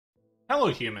Hello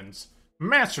humans,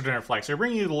 Master Dinnerflex,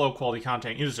 bringing you the low quality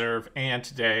content you deserve, and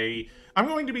today I'm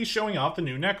going to be showing off the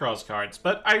new Nekroz cards,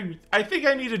 but I think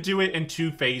I need to do it in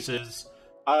two phases.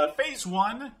 Phase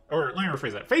 1, or let me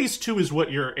rephrase that, Phase 2 is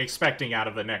what you're expecting out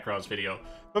of the Nekroz video,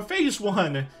 but Phase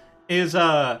 1 is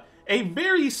a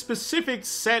very specific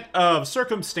set of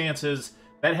circumstances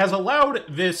that has allowed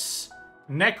this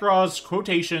Nekroz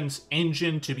quotations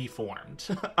engine to be formed.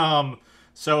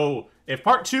 So if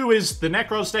part 2 is the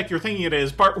Nekroz deck you're thinking it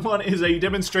is, part 1 is a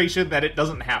demonstration that it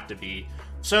doesn't have to be.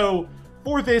 So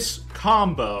for this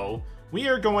combo, we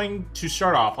are going to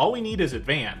start off, all we need is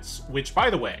Advance, which by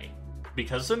the way,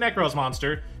 because it's a Nekroz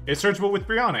monster, it's searchable with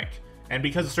Brionac. And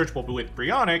because it's searchable with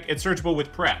Brionac, it's searchable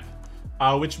with Prep.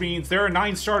 Which means there are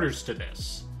 9 starters to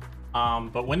this.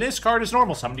 But when this card is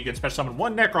normal summoned, you can special summon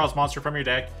one Nekroz monster from your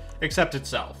deck, except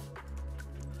itself.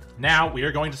 Now, we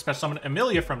are going to special summon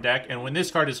Emilia from deck, and when this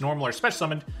card is normal or special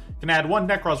summoned, you can add one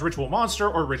Nekroz ritual monster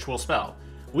or ritual spell.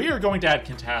 We are going to add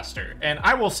Cataster, and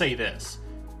I will say this.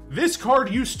 This card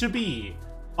used to be,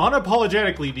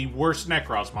 unapologetically, the worst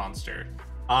Nekroz monster.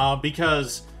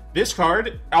 Because this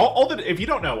card, if you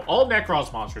don't know, all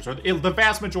Nekroz monsters, or the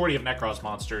vast majority of Nekroz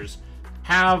monsters,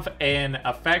 have an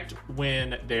effect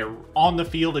when they're on the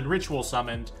field and ritual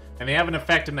summoned, and they have an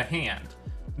effect in the hand.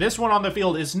 This one on the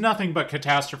field is nothing but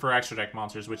Cataster for extra deck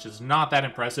monsters, which is not that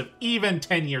impressive. Even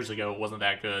 10 years ago, it wasn't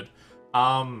that good.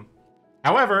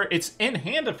 However, its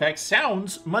in-hand effect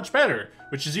sounds much better,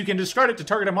 which is you can discard it to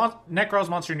target a Nekroz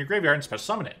monster in your graveyard and special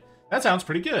summon it. That sounds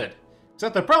pretty good.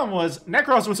 Except the problem was,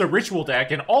 Nekroz was a ritual deck,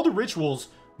 and all the rituals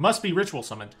must be ritual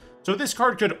summoned. So this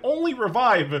card could only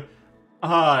revive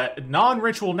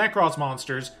non-ritual Nekroz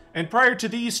monsters, and prior to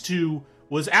these two,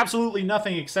 was absolutely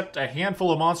nothing except a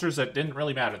handful of monsters that didn't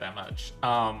really matter that much.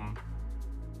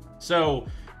 So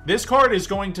this card is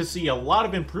going to see a lot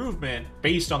of improvement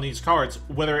based on these cards,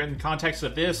 whether in context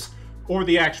of this or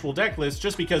the actual deck list,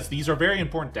 just because these are very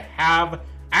important to have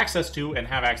access to and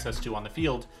have access to on the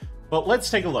field. But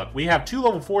let's take a look. We have 2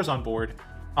 level 4s on board,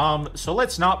 so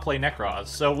let's not play Nekroz.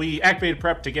 So we activated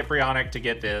Prep to get Brionac to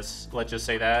get this, let's just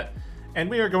say that. And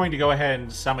we are going to go ahead and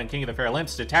summon King of the Fair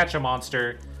Limps, detach a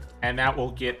monster, and that will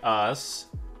get us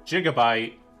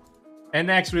Gigabyte. And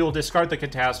next we will discard the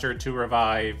Cataster to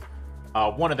revive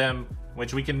one of them,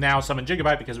 which we can now summon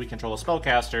Gigabyte because we control a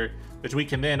spellcaster, which we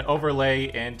can then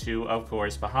overlay into, of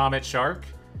course, Bahamut Shark,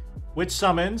 which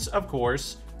summons, of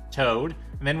course, Toad.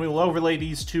 And then we will overlay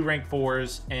these 2 rank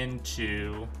 4s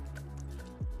into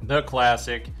the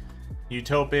classic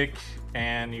Utopic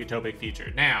and Utopic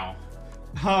feature. Now,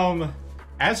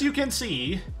 as you can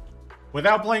see,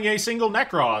 without playing a single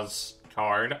Nekroz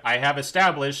card, I have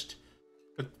established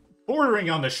bordering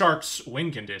on the Shark's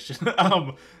win condition.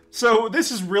 So this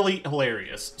is really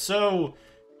hilarious. So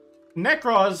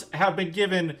Nekroz have been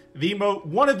given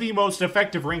one of the most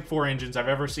effective rank 4 engines I've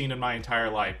ever seen in my entire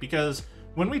life, because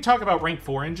when we talk about rank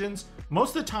 4 engines,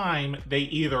 most of the time they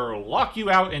either lock you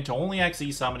out into only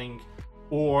XE summoning,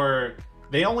 or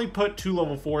they only put 2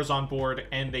 level 4s on board,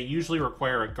 and they usually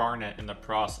require a Garnet in the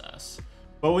process.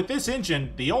 But with this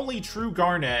engine, the only true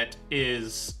Garnet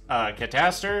is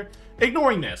Cataster.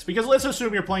 Ignoring this, because let's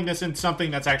assume you're playing this in something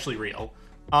that's actually real.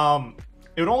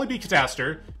 It would only be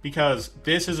Cataster, because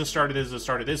this is a starter, this is a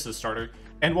starter, this is a starter.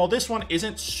 And while this one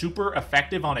isn't super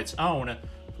effective on its own,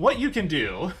 what you can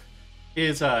do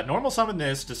is normal summon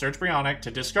this to search Brionac,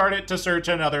 to discard it to search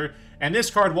another, and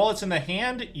this card, while it's in the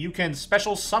hand, you can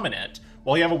special summon it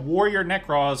while you have a Warrior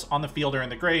Nekroz on the field or in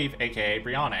the grave, aka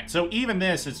Brionac. So even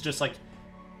this is just like,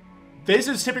 this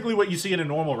is typically what you see in a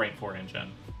normal rank 4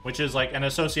 engine, which is like an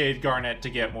associated Garnet to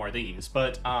get more of these.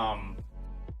 But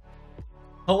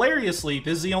hilariously,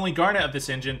 this is the only Garnet of this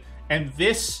engine, and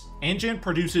this engine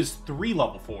produces 3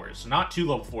 level 4s, not 2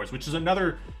 level 4s, which is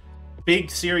another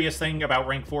big serious thing about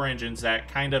rank 4 engines that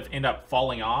kind of end up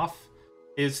falling off,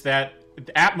 is that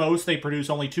at most they produce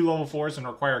only 2 level 4s and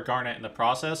require Garnet in the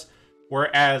process,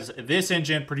 whereas this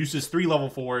engine produces 3 level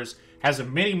 4s, has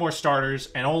many more starters,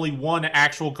 and only 1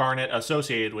 actual Garnet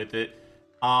associated with it,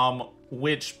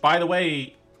 which, by the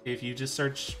way, if you just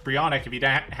search Brionac, if you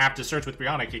have to search with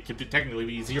Brionac, it could technically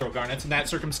be 0 Garnets in that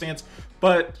circumstance,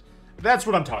 but that's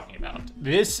what I'm talking about.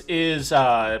 This is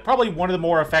probably one of the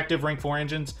more effective rank 4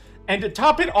 engines. And to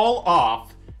top it all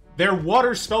off, they're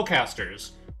water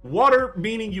spellcasters. Water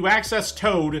meaning you access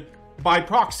Toad by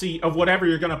proxy of whatever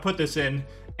you're going to put this in.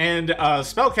 And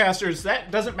spellcasters, that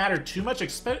doesn't matter too much,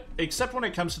 except when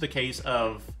it comes to the case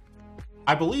of,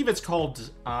 I believe it's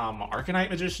called Arcanite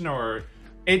Magician, or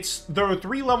it's the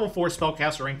 3 level 4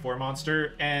 spellcaster rank 4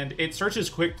 monster, and it searches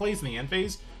quick plays in the end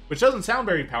phase, which doesn't sound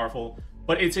very powerful,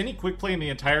 but it's any quick play in the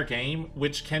entire game,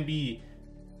 which can be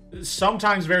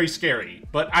sometimes very scary,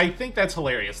 but I think that's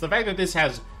hilarious. The fact that this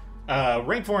has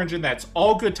rank 4 engine that's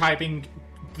all good typing,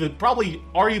 probably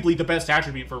arguably the best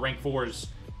attribute for rank 4s,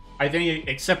 I think,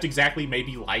 except exactly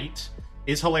maybe light,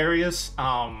 is hilarious.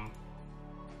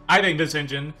 I think this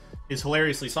engine is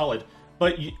hilariously solid.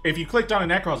 But if you clicked on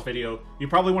a Nekroz video, you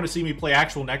probably want to see me play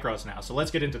actual Nekroz now, so let's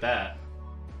get into that.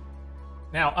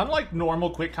 Now, unlike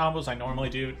normal quick combos I normally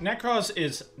do, Nekroz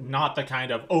is not the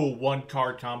kind of, oh,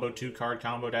 1-card combo, 2-card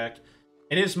combo deck.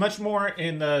 It is much more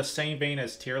in the same vein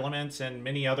as Tearlaments and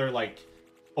many other, like,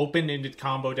 open-ended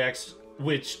combo decks,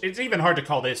 which it's even hard to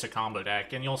call this a combo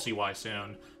deck, and you'll see why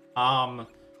soon.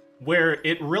 Where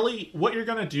it really, what you're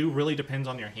gonna do really depends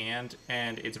on your hand,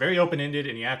 and it's very open-ended,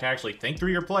 and you have to actually think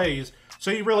through your plays, so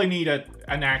you really need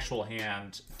an actual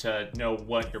hand to know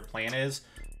what your plan is.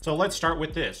 So let's start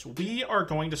with this. We are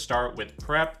going to start with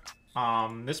prep.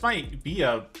 This might be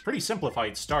a pretty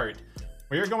simplified start.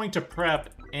 We are going to prep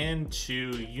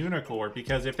into Unicorn,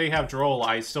 because if they have Droll,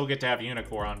 I still get to have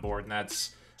Unicorn on board, and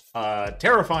that's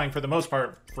terrifying for the most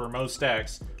part for most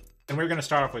decks. And we're going to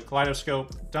start off with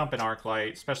Kaleidoscope, dump an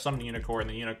Arclight, special summon the Unicorn,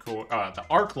 and the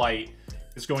Arclight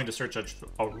is going to search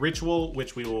a Ritual,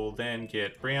 which we will then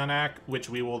get Brionac, which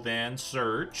we will then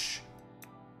search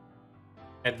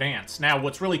Advance. Now,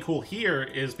 what's really cool here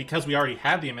is because we already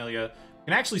have the Amelia, we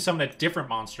can actually summon a different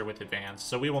monster with Advance.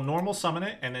 So we will normal summon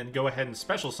it, and then go ahead and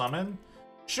special summon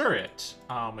Shurit,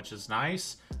 which is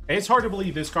nice. It's hard to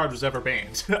believe this card was ever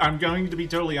banned. I'm going to be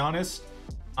totally honest.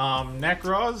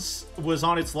 Nekroz was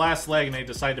on its last leg and they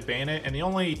decided to ban it, and the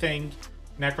only thing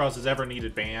Nekroz has ever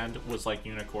needed banned was like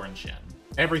Unicorn Shin.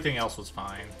 Everything else was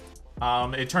fine.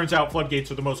 It turns out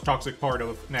Floodgates are the most toxic part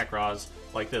of Nekroz,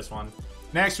 like this one.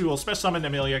 Next, we will special summon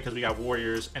Amelia because we got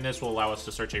Warriors, and this will allow us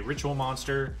to search a Ritual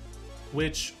monster,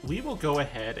 which we will go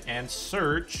ahead and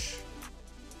search.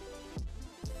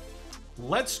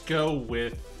 Let's go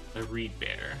with a Reed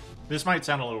Bear. This might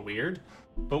sound a little weird,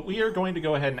 but we are going to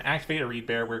go ahead and activate a Reed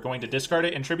Bear. We're going to discard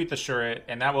it and tribute the Shurit,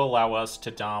 and that will allow us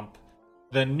to dump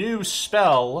the new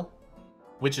spell,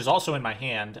 which is also in my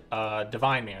hand,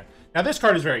 Divine Mirror. Now, this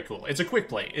card is very cool. It's a quick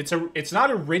play. It's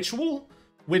not a Ritual,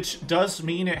 which does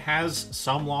mean it has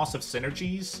some loss of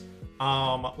synergies.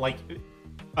 Like,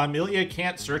 Amelia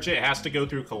can't search it. It has to go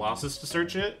through Colossus to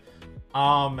search it.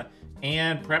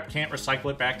 And Prep can't recycle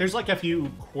it back. There's like a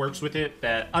few quirks with it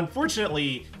that,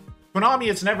 unfortunately, Konami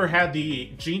has never had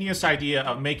the genius idea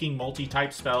of making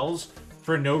multi-type spells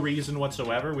for no reason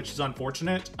whatsoever, which is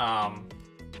unfortunate.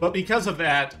 But because of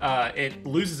that, it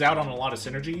loses out on a lot of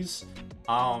synergies.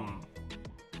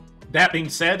 That being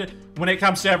said, when it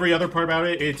comes to every other part about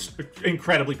it, it's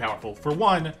incredibly powerful. For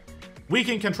one, we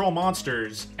can control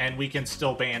monsters, and we can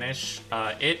still banish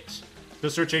it to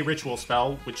search a Ritual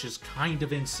spell, which is kind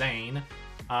of insane.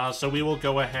 So we will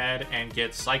go ahead and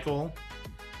get Cycle.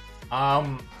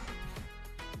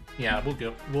 Yeah,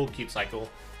 we'll keep Cycle.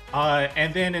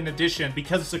 And then in addition,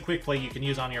 because it's a quick play, you can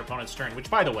use on your opponent's turn, which,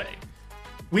 by the way,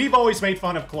 we've always made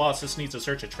fun of Colossus needs to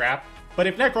search a trap, but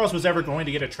if Nekroz was ever going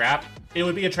to get a trap, it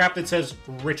would be a trap that says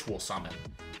Ritual Summon.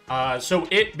 So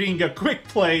it being a quick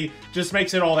play just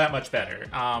makes it all that much better.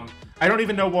 I don't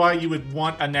even know why you would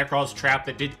want a Nekroz trap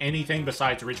that did anything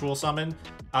besides Ritual Summon,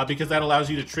 because that allows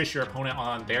you to trish your opponent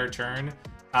on their turn,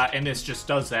 and this just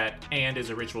does that, and is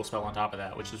a Ritual spell on top of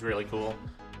that, which is really cool.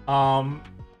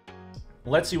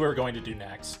 Let's see what we're going to do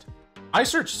next. I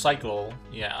search Cycle.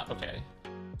 Yeah, okay.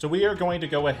 So we are going to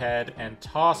go ahead and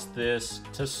toss this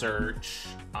to search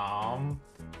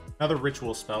another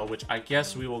Ritual spell, which I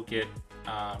guess we will get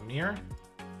Mirror.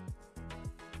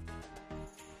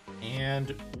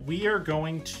 And we are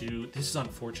going to... This is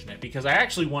unfortunate, because I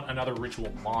actually want another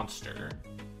Ritual monster.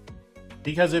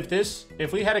 Because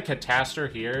if we had a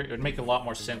Catastor here, it would make a lot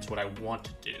more sense what I want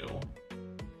to do.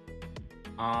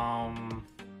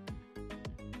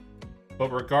 But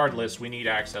regardless, we need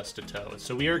access to Toad.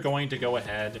 So we are going to go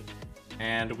ahead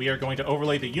and we are going to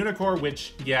overlay the Unicorn,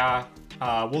 which, yeah,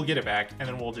 we'll get it back. And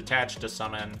then we'll detach to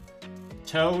summon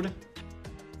Toad,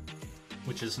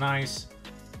 which is nice.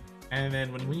 And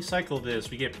then when we cycle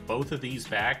this, we get both of these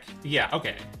back. Yeah,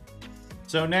 okay.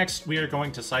 So next, we are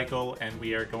going to cycle and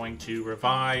we are going to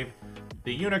revive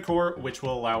the Unicorn, which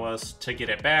will allow us to get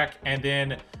it back. And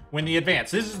then when the advance,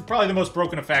 this is probably the most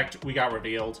broken effect we got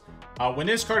revealed. When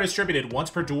this card is distributed once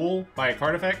per duel by a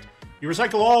card effect, you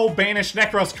recycle all banished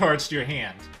Nekroz cards to your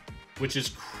hand, which is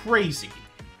crazy.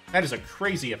 That is a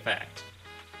crazy effect.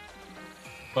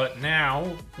 But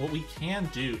now, what we can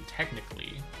do,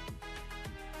 technically...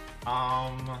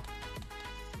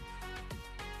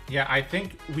 yeah, I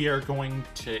think we are going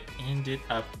to end it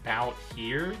about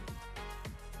here.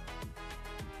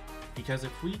 because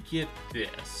if we get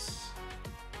this...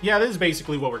 Yeah, this is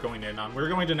basically what we're going in on. We're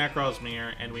going to Nekroz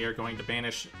Mirror, and we are going to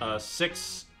banish a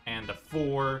 6 and a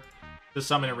 4 to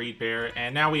summon a Reed Bear.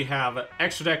 And now we have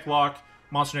extra deck lock,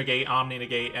 Monster Negate, Omni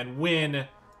Negate, and when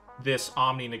this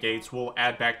Omni negates, we'll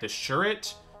add back the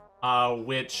Shuret,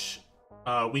 which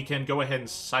we can go ahead and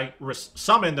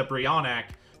summon the Brionac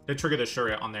to trigger the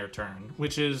Shuret on their turn,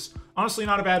 which is honestly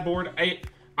not a bad board.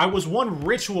 I was one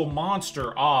ritual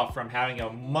monster off from having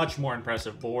a much more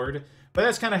impressive board, but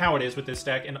that's kind of how it is with this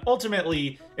deck, and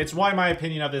ultimately, it's why my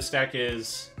opinion of this deck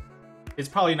is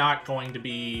probably not going to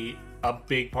be a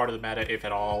big part of the meta, if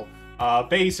at all.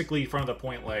 Basically, from the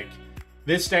point, like,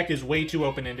 this deck is way too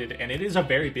open-ended, and it is a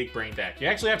very big brain deck. You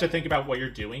actually have to think about what you're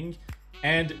doing,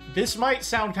 and this might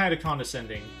sound kind of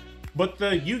condescending, but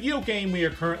the Yu-Gi-Oh! Game we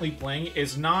are currently playing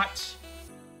is not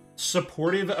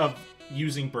supportive of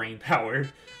using brain power.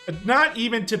 Not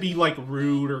even to be, like,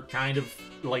 rude or kind of,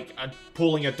 like,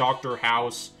 pulling a Dr.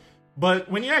 House. But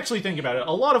when you actually think about it,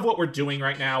 a lot of what we're doing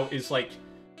right now is, like,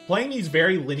 playing these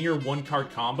very linear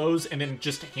one-card combos and then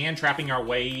just hand-trapping our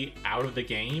way out of the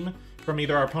game from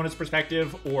either our opponent's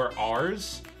perspective or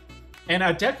ours. And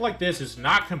a deck like this is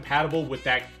not compatible with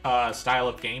that style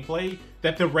of gameplay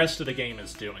that the rest of the game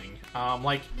is doing.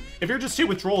 Like, if you're just 2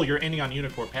 withdrawal, you're ending on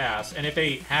Unicorn Pass, and if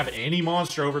they have any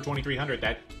monster over 2300,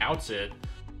 that outs it.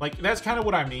 Like, that's kind of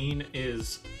what I mean,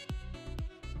 is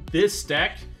this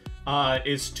deck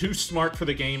is too smart for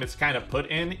the game it's kind of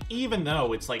put in, even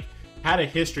though it's, like, had a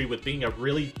history with being a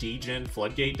really degen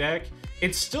Floodgate deck.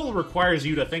 It still requires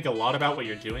you to think a lot about what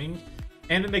you're doing,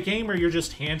 and in a game where you're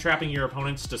just hand-trapping your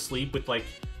opponents to sleep with, like,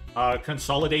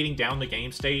 consolidating down the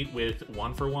game state with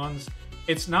 1-for-1s,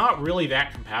 it's not really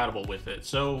that compatible with it.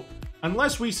 So,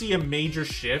 unless we see a major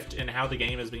shift in how the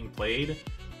game is being played,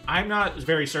 I'm not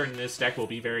very certain this deck will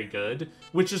be very good,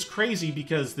 which is crazy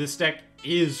because this deck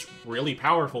is really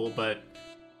powerful, but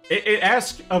it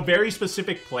asks a very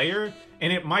specific player,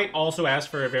 and it might also ask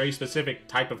for a very specific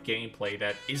type of gameplay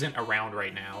that isn't around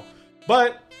right now.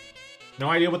 But no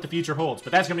idea what the future holds,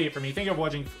 but that's going to be it for me. Thank you for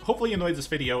watching. Hopefully you enjoyed this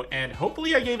video, and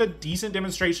hopefully I gave a decent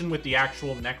demonstration with the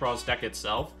actual Nekroz deck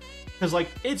itself, because, like,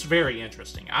 it's very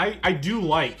interesting. I do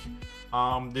like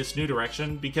this new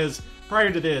direction, because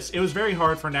prior to this, it was very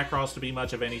hard for Nekroz to be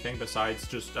much of anything besides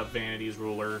just a Vanity's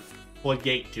Ruler,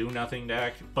 Floodgate do-nothing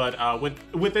deck, but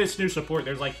with this new support,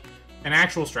 there's, like, an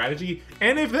actual strategy,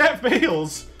 and if that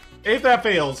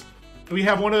fails, we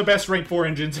have one of the best rank 4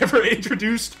 engines ever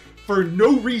introduced for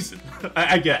no reason,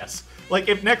 I guess. Like,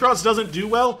 if Nekroz doesn't do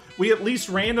well, we at least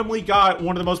randomly got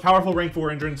one of the most powerful rank 4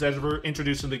 engines ever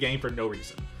introduced in the game for no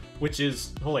reason, which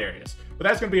is hilarious. But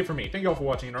that's going to be it for me. Thank you all for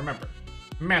watching, and remember,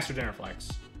 Master Dinner Flex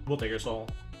will take your soul.